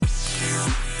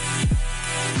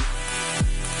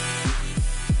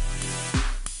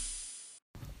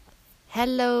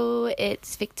Hello,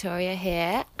 it's Victoria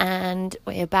here, and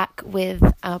we're back with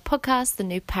our podcast, The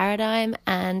New Paradigm,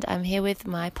 and I'm here with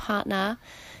my partner,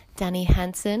 Danny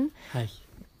Hansen. Hi.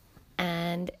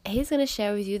 And he's going to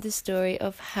share with you the story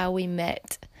of how we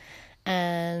met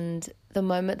and the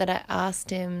moment that I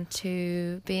asked him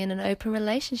to be in an open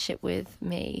relationship with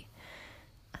me.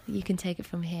 You can take it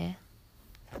from here.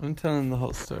 I'm telling the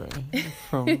whole story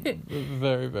from the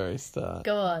very, very start.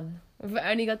 Go on. We've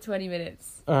only got 20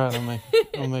 minutes. All right,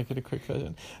 I'll make it a quick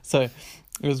version. So,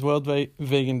 it was World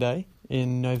Vegan Day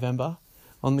in November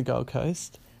on the Gold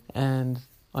Coast, and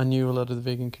I knew a lot of the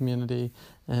vegan community,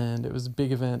 and it was a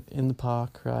big event in the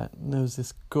park, right? And there was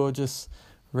this gorgeous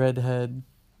redhead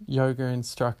yoga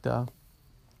instructor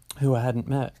who I hadn't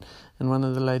met, and one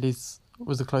of the ladies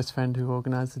was a close friend who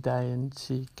organised the day, and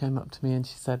she came up to me and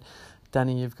she said,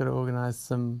 "Danny, you've got to organise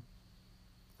some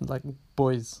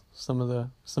boys,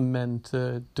 some men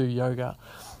to do yoga."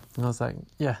 And I was like,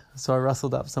 yeah. So I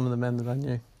rustled up some of the men that I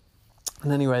knew.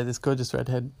 And anyway, this gorgeous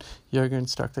redhead yoga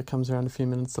instructor comes around a few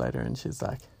minutes later and she's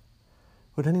like,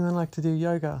 "Would anyone like to do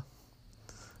yoga?"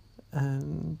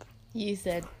 And you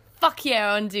said, "Fuck yeah,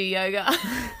 I want to do yoga."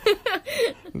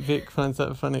 Vic finds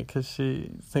that funny because she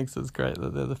thinks it's great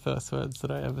that they're the first words that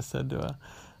I ever said to her.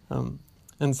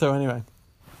 And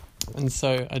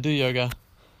so I do yoga,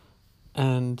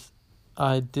 and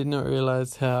I did not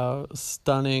realise how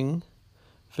stunning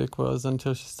Vic was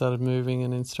until she started moving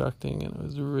and instructing, and it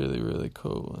was really, really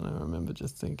cool. And I remember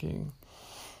just thinking,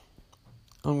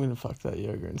 I'm going to fuck that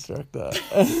yoga instructor.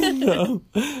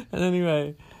 And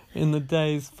anyway, in the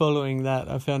days following that,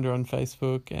 I found her on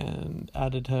Facebook and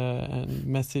added her and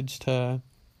messaged her,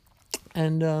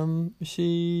 and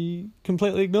she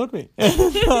completely ignored me.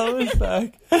 I was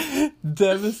like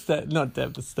not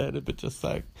devastated, but just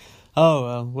like, oh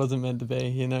well, wasn't meant to be,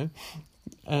 you know.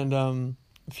 And a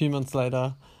few months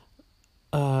later,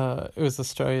 it was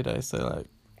Australia Day, so like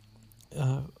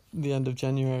the end of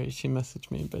January, she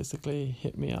messaged me and basically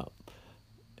hit me up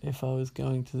if I was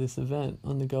going to this event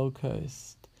on the Gold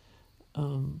Coast,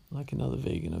 like another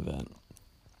vegan event,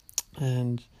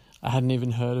 and I hadn't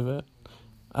even heard of it.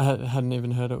 I hadn't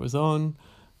even heard it was on,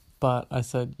 but I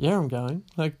said, yeah, I'm going.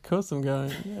 Like, of course I'm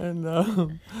going. And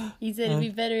you said it'd be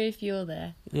better if you were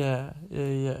there. Yeah.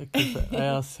 Because I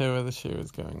asked her whether she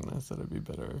was going, and I said it'd be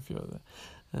better if you were there.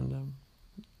 And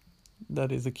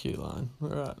that is a cute line. All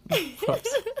right.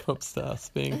 Props to us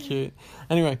being cute.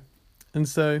 Anyway, and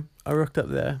so I rocked up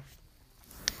there,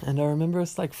 and I remember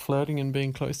us like flirting and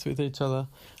being close with each other.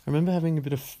 I remember having a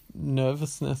bit of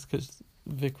nervousness because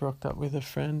Vic rocked up with a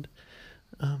friend.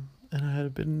 And I had a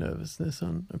bit of nervousness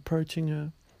on approaching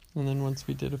her. And then once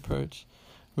we did approach,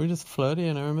 we were just flirty.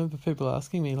 And I remember people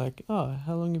asking me, like, "Oh,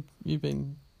 how long have you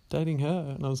been dating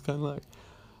her?" And I was kind of like,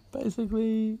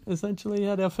 basically, essentially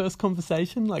had our first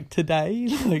conversation, like today,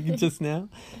 like just now.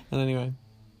 And anyway,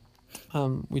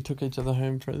 we took each other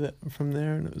home from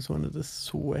there. And it was one of the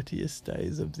sweatiest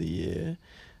days of the year.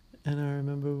 And I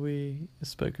remember we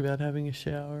spoke about having a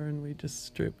shower, and we just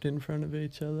stripped in front of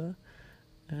each other.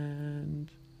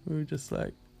 And we were just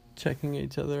like checking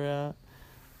each other out,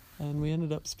 and we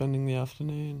ended up spending the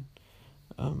afternoon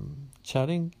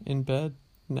chatting in bed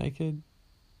naked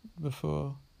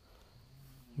before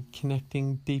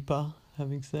connecting deeper,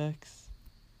 having sex.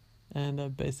 And I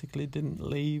basically didn't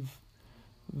leave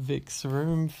Vic's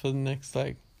room for the next,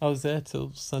 I was there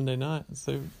till Sunday night,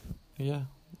 so yeah,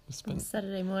 we spent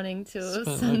Saturday morning till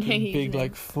spent Sunday like a big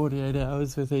evening. 48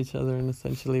 hours with each other, and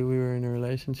essentially we were in a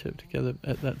relationship together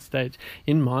at that stage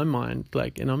in my mind.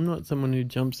 And I'm not someone who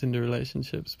jumps into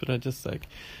relationships, but I just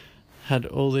had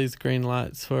all these green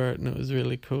lights for it, and it was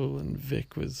really cool. And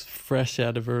Vic was fresh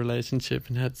out of a relationship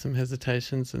and had some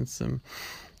hesitations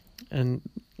and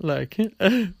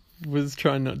was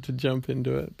trying not to jump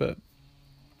into it, but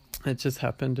it just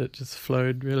happened. It just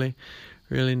flowed really,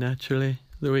 really naturally.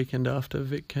 The weekend after,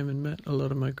 Vic came and met a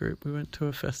lot of my group. We went to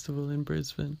a festival in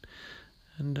Brisbane,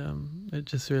 and it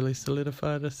just really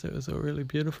solidified us. It was all really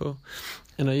beautiful.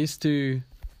 And I used to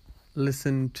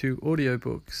listen to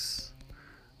audiobooks,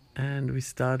 and we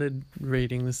started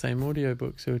reading the same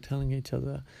audiobooks. We were telling each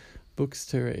other books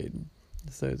to read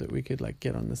so that we could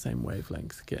get on the same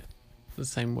wavelength, get the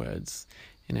same words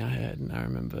in our head. And I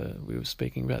remember we were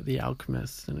speaking about The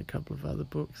Alchemist and a couple of other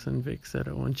books, and Vic said,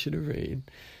 "I want you to read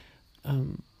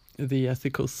The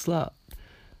Ethical Slut."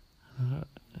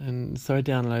 And so I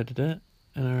downloaded it,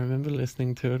 and I remember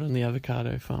listening to it on the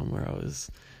avocado farm where I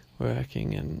was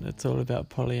working, and it's all about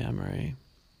polyamory.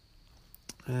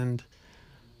 And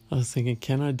I was thinking,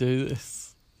 can I do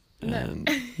this? And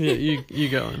yeah, you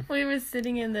go on. We were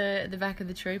sitting in the back of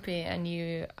the Troopy, and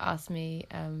you asked me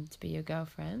to be your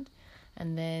girlfriend,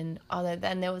 And then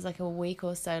there was like a week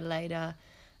or so later,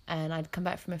 and I'd come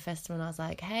back from a festival, and I was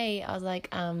like, hey, I was like,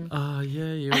 oh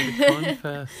yeah, you were at the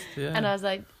Con-Fest, yeah. And I was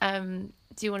like,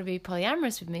 do you want to be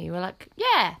polyamorous with me? You were like,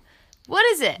 yeah. What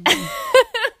is it?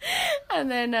 And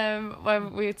then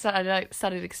when we started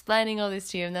explaining all this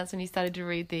to you, and that's when you started to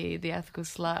read the Ethical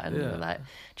Slut, and we were like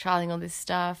trialing all this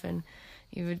stuff, and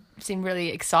you would seem really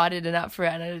excited and up for it,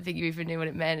 and I don't think you even knew what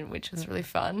it meant, which was really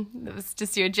fun. It was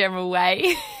just your general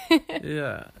way.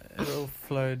 Yeah, it all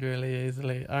flowed really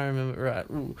easily. I remember,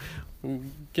 we'll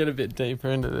get a bit deeper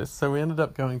into this. So we ended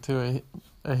up going to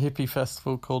a hippie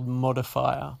festival called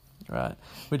Modifier, right,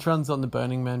 which runs on the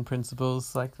Burning Man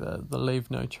principles, like the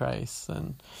leave no trace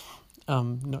and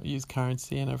not use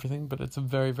currency and everything, but it's a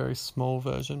very, very small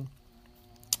version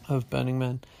of Burning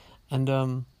Man.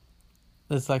 And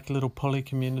there's like little poly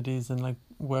communities and like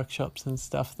workshops and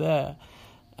stuff there.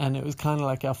 And it was kind of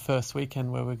like our first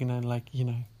weekend where we're going to like, you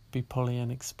know, be poly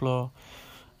and explore.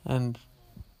 And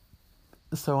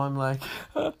so I'm like,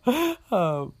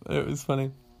 oh, it was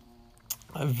funny.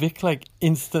 Vic like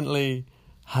instantly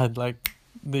had like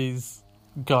these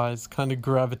guys kind of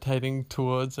gravitating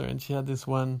towards her, and she had this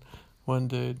one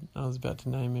dude. I was about to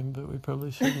name him, but we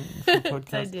probably shouldn't for the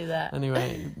podcast. Don't do that.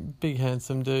 Anyway, big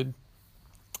handsome dude,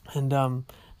 and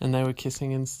they were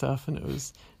kissing and stuff, and it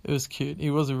was cute.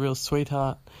 He was a real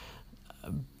sweetheart,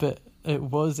 but it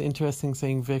was interesting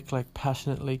seeing Vic like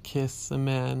passionately kiss a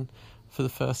man for the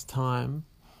first time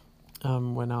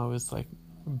when I was like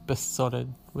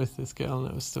besotted with this girl,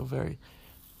 and it was still very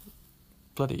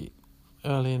bloody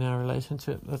early in our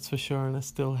relationship, that's for sure, and I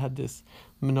still had this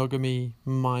monogamy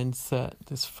mindset,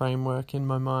 this framework in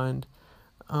my mind,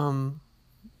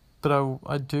 but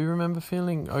I do remember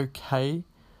feeling okay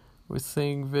with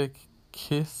seeing Vic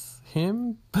kiss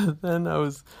him, but then I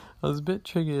was a bit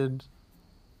triggered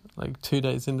like 2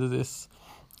 days into this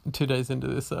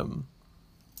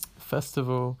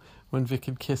festival when Vic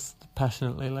had kissed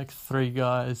passionately like 3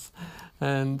 guys,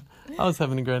 and I was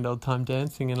having a grand old time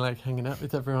dancing and like hanging out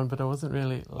with everyone, but I wasn't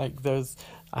really like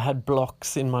I had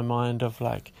blocks in my mind of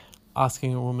like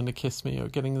asking a woman to kiss me or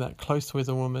getting that close with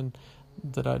a woman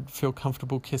that I'd feel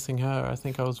comfortable kissing her. I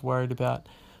think I was worried about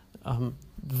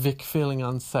Vic feeling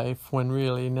unsafe, when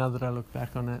really, now that I look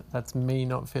back on it, that's me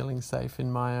not feeling safe in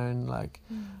my own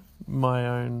my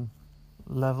own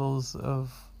levels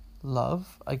of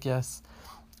love. I guess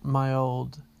my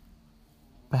old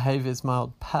behaviours, my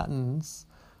old patterns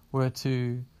were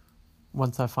to,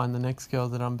 once I find the next girl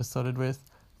that I'm besotted with,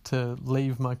 to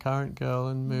leave my current girl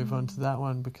and move on to that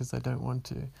one, because I don't want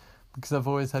to. Because I've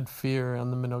always had fear around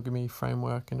the monogamy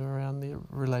framework and around the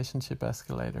relationship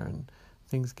escalator and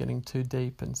things getting too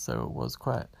deep, and so it was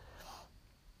quite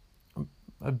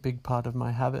a big part of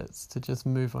my habits to just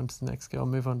move on to the next girl,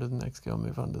 move on to the next girl,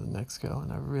 move on to the next girl,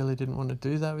 and I really didn't want to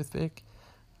do that with Vic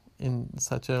in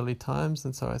such early times,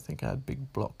 and so I think I had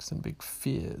big blocks and big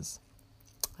fears.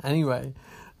 Anyway,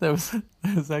 there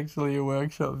was actually a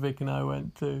workshop Vic and I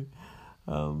went to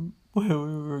where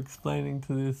we were explaining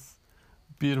to this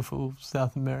beautiful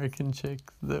South American chick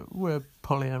that we're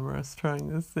polyamorous, trying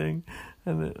this thing,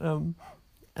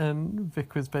 and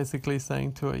Vic was basically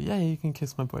saying to her, yeah, you can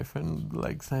kiss my boyfriend,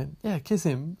 like saying, yeah, kiss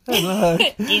him. And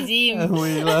like, kiss him. And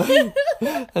we like,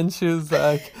 and she was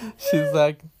like,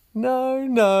 no,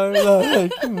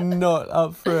 like, not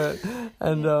up for it.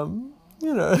 And,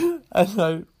 you know,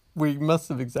 and we must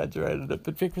have exaggerated it,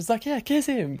 but Vic was like, yeah, kiss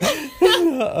him.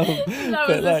 That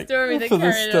was the story that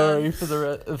carried on. For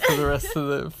the rest of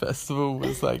the festival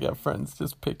was like our friends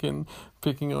just picking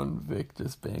on Vic,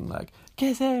 just being like,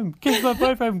 kiss him, kiss my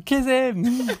boyfriend, kiss him.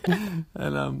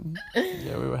 And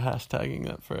yeah, we were hashtagging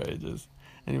that for ages.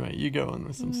 Anyway, you go on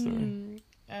with some story.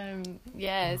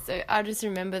 Yeah, so I just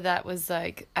remember that was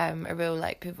like a real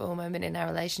like pivotal moment in our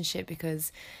relationship,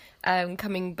 because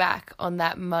coming back on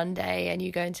that Monday and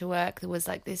you going to work, there was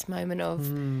like this moment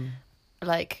of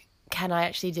like, can I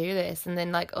actually do this? And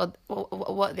then like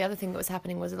what the other thing that was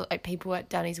happening was like people at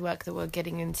Danny's work that were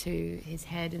getting into his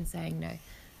head and saying, no,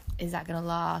 is that going to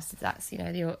last? That's, you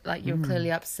know, you're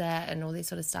clearly upset and all this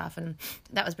sort of stuff, and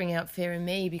that was bringing up fear in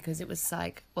me, because it was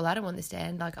like, well, I don't want this to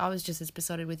end. Like, I was just as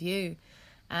besotted with you,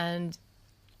 and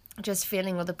just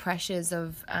feeling all the pressures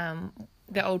of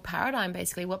the old paradigm,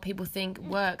 basically, what people think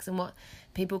works and what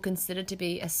people consider to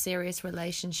be a serious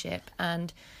relationship.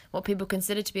 And what people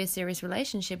consider to be a serious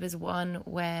relationship is one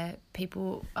where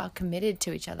people are committed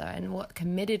to each other. And what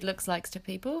committed looks like to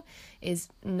people is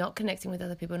not connecting with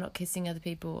other people, not kissing other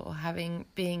people, or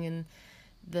being in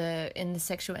the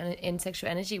sexual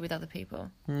energy with other people.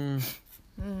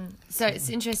 So it's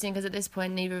interesting, because at this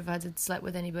point neither of us had slept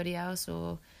with anybody else,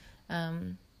 or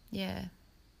yeah.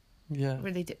 Yeah.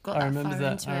 really got that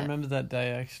far into I it. remember that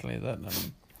day actually. That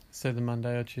so the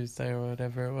Monday or Tuesday or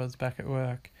whatever it was, back at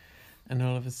work, and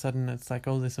all of a sudden it's like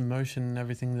all this emotion and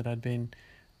everything that I'd been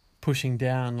pushing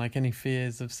down, like any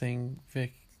fears of seeing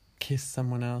Vic kiss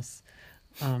someone else.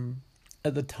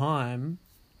 At the time,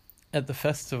 at the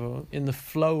festival, in the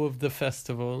flow of the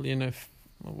festival, you know,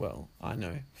 well, I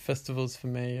know festivals for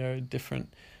me are a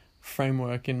different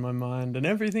framework in my mind, and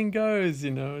everything goes,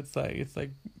 you know, it's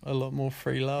like a lot more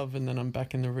free love, and then I'm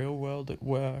back in the real world at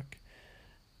work,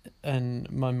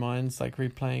 and my mind's like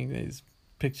replaying these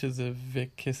pictures of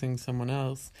Vic kissing someone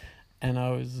else, and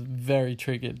I was very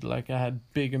triggered. Like I had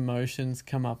big emotions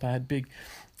come up. I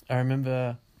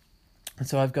remember,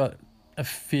 so I've got a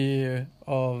fear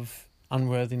of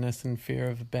unworthiness and fear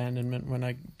of abandonment when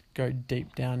I go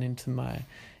deep down into my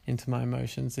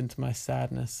emotions, into my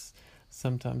sadness.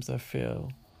 Sometimes I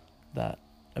feel that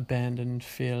abandoned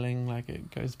feeling, like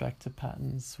it goes back to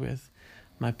patterns with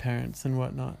my parents and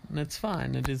whatnot, and it's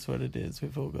fine. It is what it is.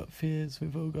 We've all got fears.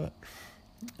 We've all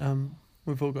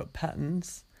got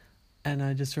patterns, and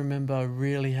I just remember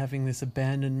really having this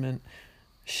abandonment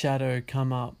shadow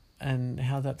come up, and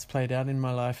how that's played out in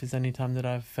my life is anytime that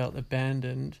I've felt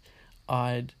abandoned,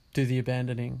 I'd do the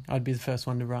abandoning. I'd be the first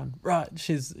one to run. Right,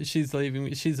 she's leaving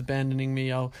me. She's abandoning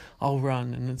me. I'll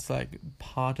run. And it's like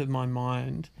part of my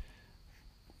mind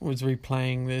was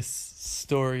replaying this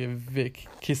story of Vic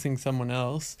kissing someone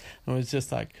else, and was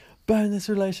just like, burn this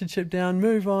relationship down,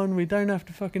 move on. We don't have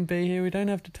to fucking be here. We don't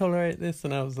have to tolerate this.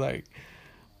 And I was like,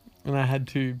 and I had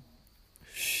to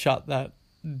shut that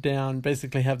down,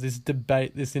 basically have this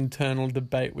debate, this internal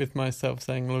debate with myself,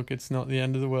 saying, look, it's not the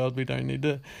end of the world. We don't need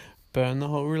to burn the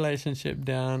whole relationship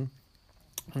down.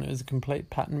 And it was a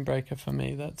complete pattern breaker for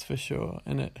me, that's for sure.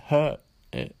 And it hurt.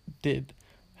 It did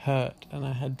hurt. And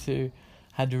I had to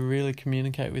really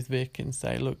communicate with Vic and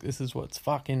say, look, this is what's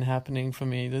fucking happening for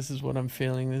me. This is what I'm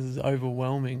feeling. This is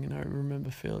overwhelming. And I remember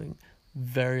feeling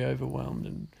very overwhelmed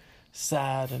and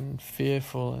sad and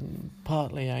fearful and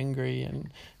partly angry, and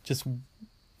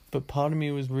but part of me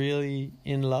was really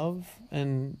in love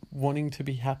and wanting to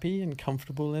be happy and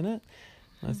comfortable in it.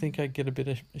 And I think I get a bit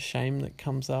of shame that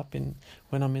comes up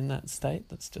when I'm in that state.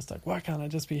 That's just like, why can't I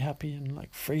just be happy and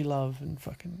like free love and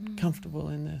fucking comfortable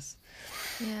in this?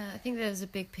 Yeah, I think there's a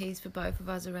big piece for both of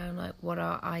us around like what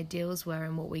our ideals were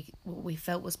and what we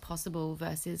felt was possible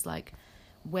versus like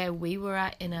where we were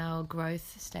at in our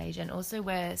growth stage, and also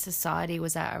where society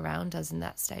was at around us in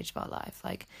that stage of our life.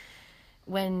 Like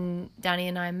when Danny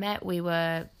and I met, we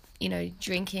were, you know,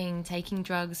 drinking, taking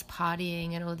drugs,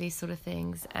 partying and all these sort of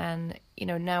things. And, you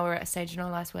know, now we're at a stage in our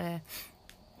lives where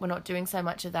we're not doing so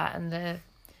much of that, and the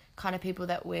kind of people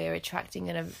that we're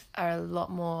attracting are a lot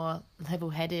more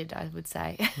level-headed, I would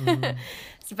say.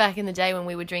 So back in the day when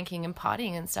we were drinking and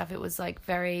partying and stuff, it was like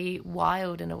very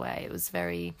wild in a way. It was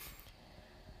very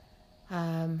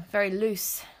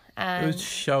loose. It was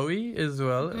showy as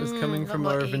well. It was coming from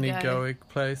more of an egoic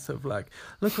place of like,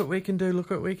 look what we can do,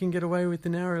 look what we can get away with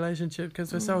in our relationship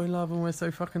because we're so in love and we're so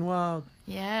fucking wild.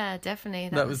 Yeah, definitely.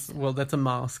 That's a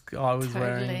mask I was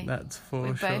wearing. That's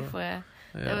for sure. We both were.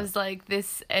 Yeah. There was like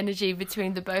this energy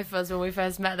between the both of us when we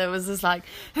first met. There was just like,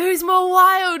 who's more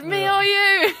wild, me or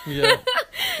you? Yeah.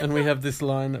 And we have this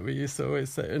line that we used to always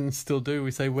say, and still do.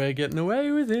 We say, we're getting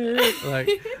away with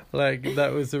it. Like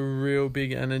that was a real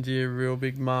big energy, a real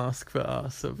big mask for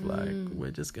us of like,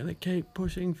 we're just going to keep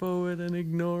pushing forward and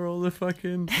ignore all the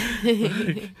fucking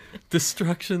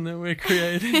destruction that we're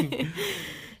creating.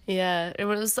 Yeah.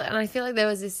 And I feel like there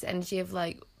was this energy of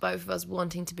like both of us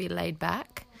wanting to be laid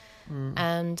back.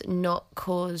 And not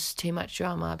cause too much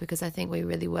drama, because I think we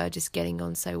really were just getting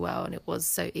on so well and it was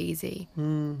so easy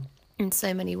in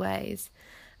so many ways.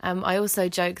 I also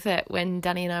joke that when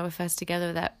Danny and I were first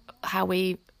together, that how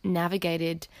we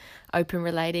navigated open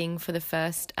relating for the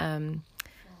first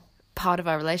part of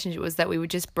our relationship was that we were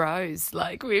just bros.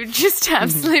 Like we were just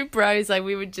absolute bros. Like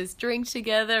we would just drink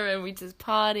together and we just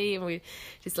party and we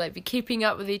just like be keeping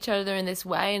up with each other in this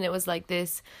way. And it was like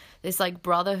this like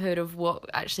brotherhood of what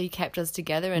actually kept us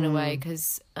together in a way,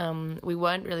 because we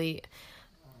weren't really,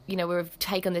 you know, we've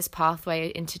taken this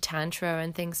pathway into tantra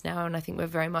and things now, and I think we're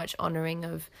very much honouring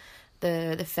of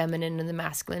the feminine and the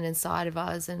masculine inside of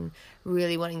us, and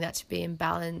really wanting that to be in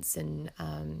balance, and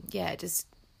just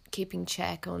keeping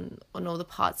check on all the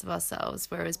parts of ourselves,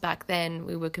 whereas back then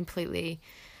we were completely,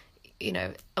 you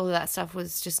know, all that stuff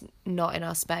was just not in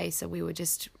our space, so we were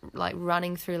just like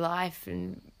running through life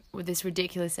and with this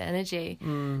ridiculous energy,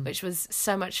 which was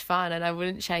so much fun, and I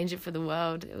wouldn't change it for the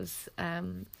world. It was a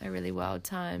really wild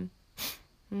time.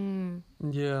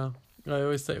 Yeah, I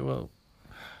always say, well,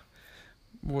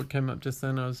 what came up just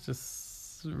then, I was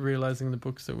just realizing the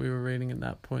books that we were reading at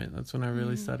that point. That's when I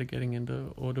really started getting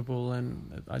into Audible,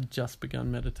 and I'd just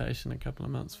begun meditation a couple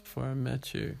of months before I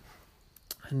met you.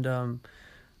 And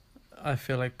I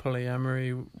feel like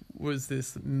polyamory was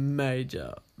this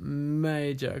major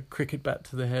cricket bat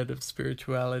to the head of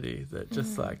spirituality that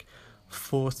just like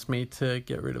forced me to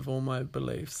get rid of all my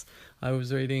beliefs. I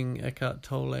was reading Eckhart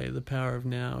Tolle, The Power of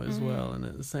Now, as well, and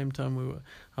at the same time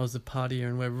I was a partier,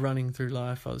 and we're running through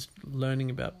life. I was learning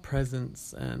about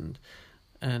presence and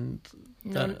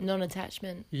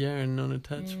non-attachment. Yeah, and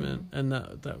non-attachment, and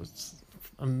that was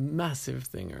a massive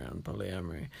thing around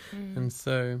polyamory. And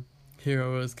so here I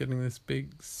was getting this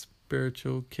big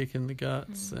spiritual kick in the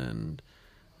guts, and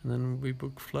then we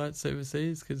booked flights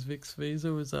overseas because Vic's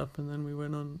visa was up, and then we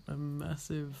went on a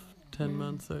massive 10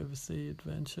 months overseas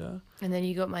adventure. And then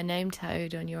you got my name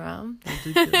tattooed on your arm. I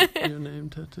did get your name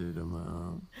tattooed on my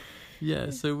arm.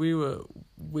 Yeah, so we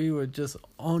were just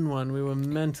on one. We were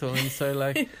mental, and so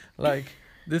like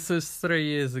this was 3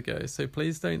 years ago. So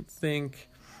please don't think,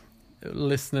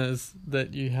 listeners,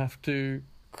 that you have to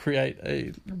create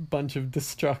a bunch of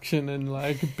destruction and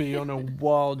like be on a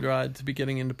wild ride to be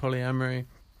getting into polyamory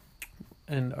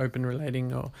and open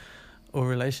relating or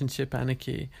relationship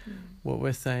anarchy. What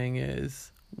we're saying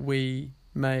is we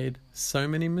made so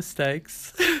many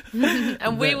mistakes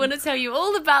and we want to tell you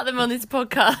all about them on this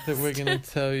podcast. That we're going to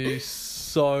tell you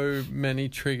so many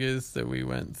triggers that we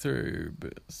went through,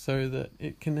 so that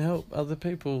it can help other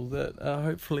people that are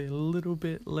hopefully a little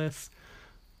bit less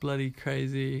bloody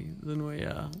crazy than we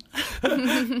are.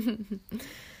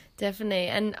 Definitely.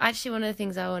 And actually one of the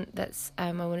things I want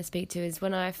to speak to is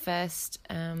when I first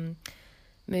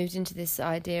moved into this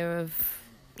idea of,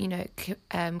 you know,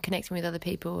 connecting with other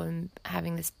people and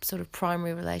having this sort of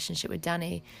primary relationship with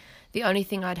Danny, the only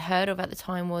thing I'd heard of at the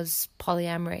time was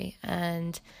polyamory.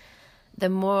 And the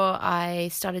more I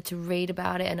started to read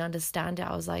about it and understand it,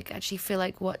 I was like, I actually feel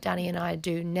like what Danny and I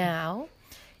do now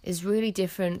is really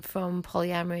different from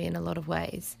polyamory in a lot of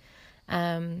ways.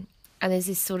 And there's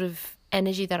this sort of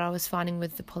energy that I was finding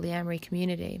with the polyamory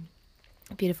community,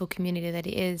 a beautiful community that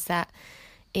it is, that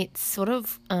it's sort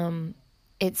of,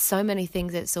 it's so many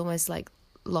things, it's almost like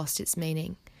lost its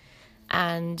meaning.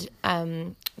 And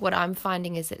what I'm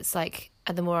finding is it's like,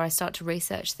 the more I start to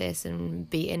research this and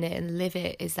be in it and live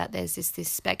it, is that there's this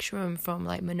spectrum from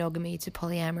like monogamy to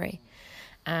polyamory.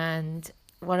 And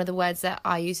one of the words that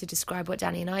I use to describe what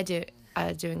Danny and I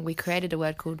are doing, we created a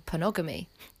word called panogamy,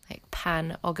 like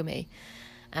panogamy.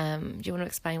 Do you want to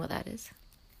explain what that is?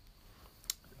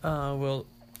 Well,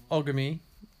 ogamy,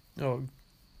 or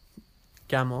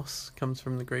gamos, comes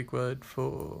from the Greek word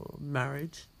for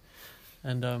marriage.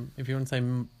 And if you want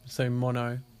to say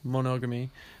monogamy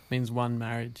means one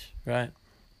marriage, right?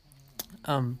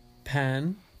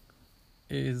 Pan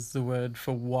is the word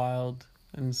for wild.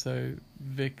 And so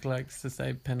Vic likes to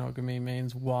say panogamy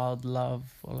means wild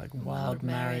love, or like wild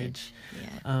marriage.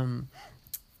 Yeah.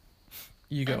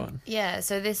 You go on. Yeah,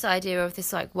 so this idea of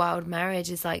this like wild marriage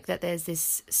is like that there's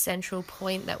this central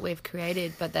point that we've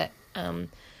created, but that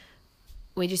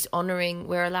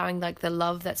we're allowing like the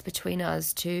love that's between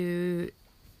us to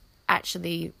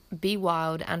actually be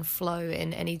wild and flow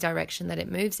in any direction that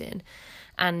it moves in,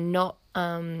 and not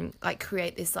like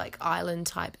create this like island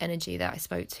type energy that I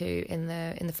spoke to in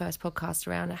the first podcast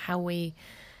around how we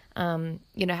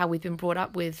how we've been brought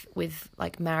up with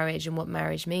like marriage and what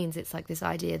marriage means. It's like this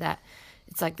idea that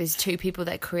it's like there's two people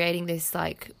that are creating this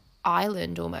like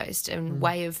island almost, and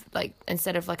way of like,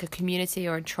 instead of like a community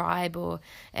or a tribe or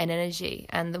an energy.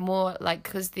 And the more like,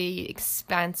 because the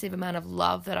expansive amount of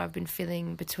love that I've been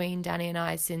feeling between Danny and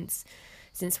I since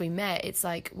we met, it's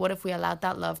like, what if we allowed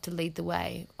that love to lead the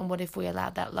way, and what if we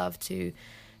allowed that love to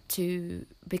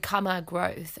become our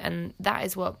growth? And that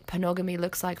is what panogamy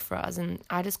looks like for us. And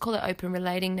I just call it open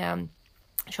relating now.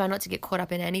 Try not to get caught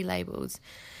up in any labels,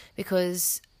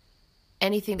 because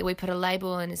anything that we put a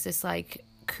label on is just like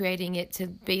creating it to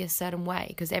be a certain way,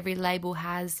 because every label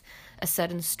has a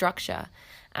certain structure.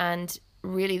 And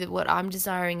really what I'm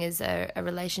desiring is a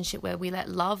relationship where we let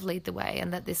love lead the way, and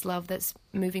let this love that's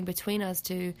moving between us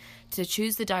to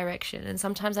choose the direction. And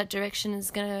sometimes that direction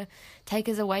is going to take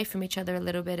us away from each other a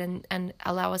little bit and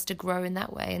allow us to grow in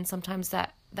that way. And sometimes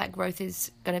that growth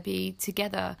is going to be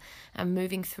together and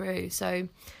moving through. So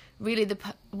really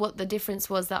what the difference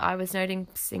was that I was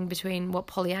noticing between what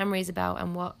polyamory is about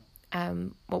and what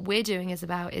we're doing is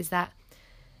about, is that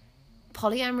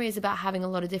polyamory is about having a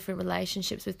lot of different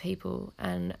relationships with people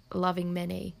and loving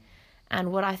many.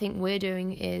 And what I think we're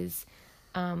doing is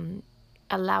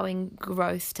allowing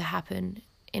growth to happen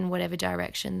in whatever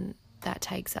direction that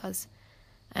takes us,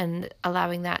 and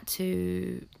allowing that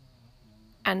to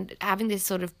and having this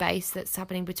sort of base that's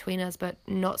happening between us, but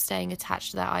not staying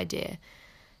attached to that idea.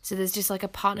 So there's just like a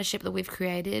partnership that we've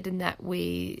created, and that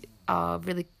we are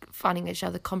really finding each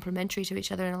other complementary to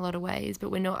each other in a lot of ways, but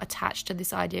we're not attached to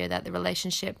this idea that the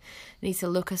relationship needs to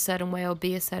look a certain way or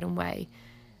be a certain way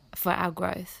for our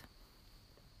growth.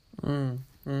 On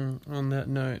that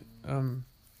note,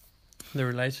 the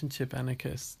relationship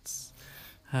anarchists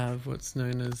have what's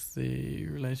known as the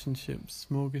relationship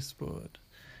smorgasbord,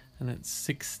 and it's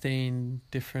 16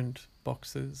 different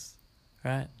boxes,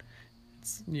 right?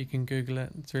 You can Google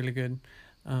it, it's really good.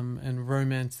 And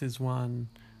romance is one,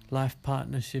 life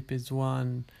partnership is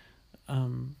one,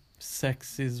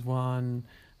 sex is one,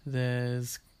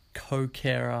 there's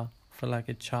co-carer for like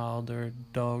a child or a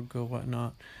dog or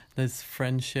whatnot, there's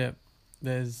friendship,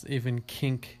 there's even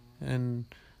kink and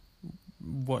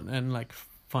like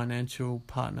financial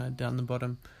partner down the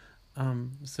bottom.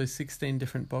 So 16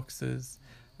 different boxes,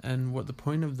 and what the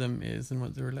point of them is, and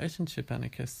what the relationship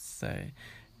anarchists say,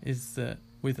 is that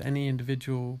with any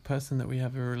individual person that we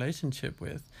have a relationship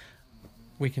with,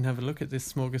 we can have a look at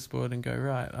this smorgasbord and go,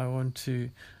 right, I want to,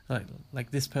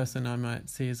 like this person I might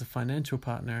see as a financial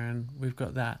partner, and we've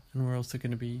got that, and we're also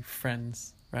going to be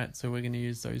friends, right? So we're going to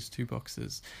use those two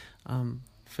boxes.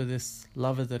 For this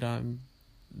lover that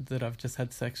I've just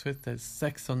had sex with, there's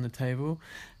sex on the table,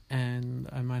 and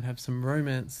I might have some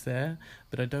romance there,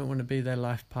 but I don't want to be their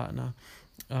life partner,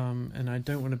 and I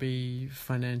don't want to be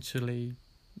financially,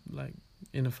 like,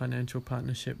 in a financial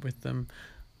partnership with them.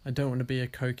 I don't want to be a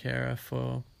co-carer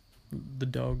for the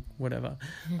dog, whatever.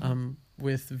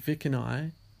 With Vic and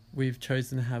I, we've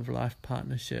chosen to have life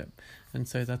partnership, and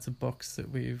so that's a box that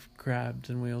we've grabbed,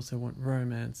 and we also want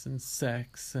romance and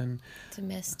sex and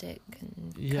domestic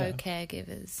and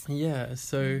co-caregivers. Yeah,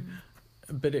 so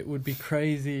but it would be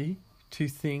crazy to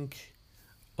think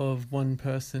of one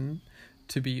person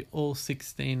to be all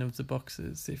 16 of the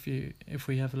boxes. If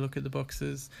we have a look at the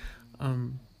boxes,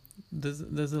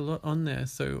 there's a lot on there.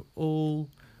 So all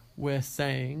we're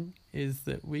saying is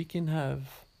that we can have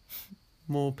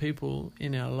more people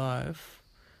in our life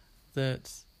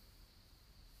that,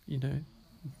 you know,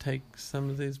 take some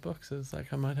of these boxes.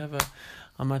 Like I might have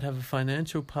a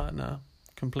financial partner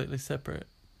completely separate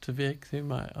to Vic, who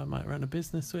I might run a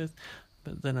business with,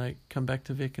 but then I come back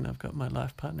to Vic and I've got my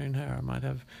life partner in her. I might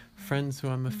have friends who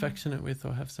I'm affectionate with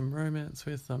or have some romance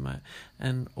with.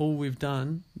 And all we've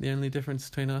done, the only difference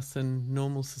between us and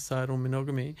normal societal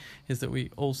monogamy, is that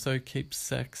we also keep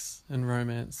sex and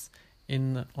romance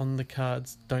on the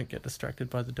cards. Don't get distracted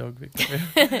by the dog,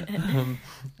 Victoria.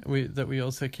 We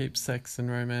also keep sex and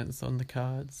romance on the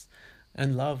cards,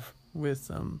 and love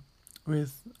with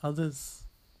others,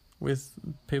 with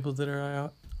people that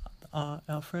are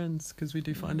our friends, because we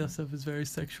do find ourselves as very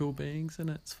sexual beings, and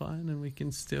it's fine, and we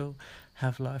can still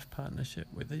have life partnership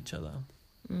with each other.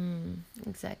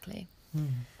 Exactly.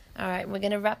 All right, we're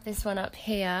going to wrap this one up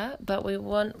here, but we're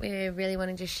really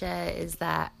wanting to share is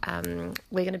that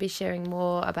we're going to be sharing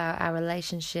more about our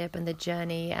relationship and the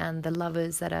journey and the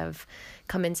lovers that have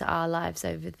come into our lives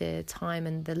over the time,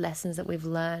 and the lessons that we've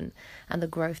learned and the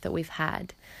growth that we've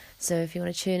had. So if you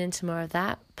want to tune into more of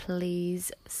that,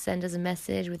 please send us a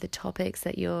message with the topics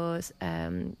that you're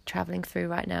traveling through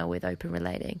right now with Open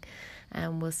Relating,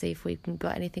 and we'll see if we've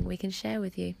got anything we can share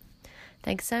with you.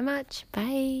 Thanks so much.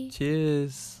 Bye.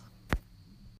 Cheers.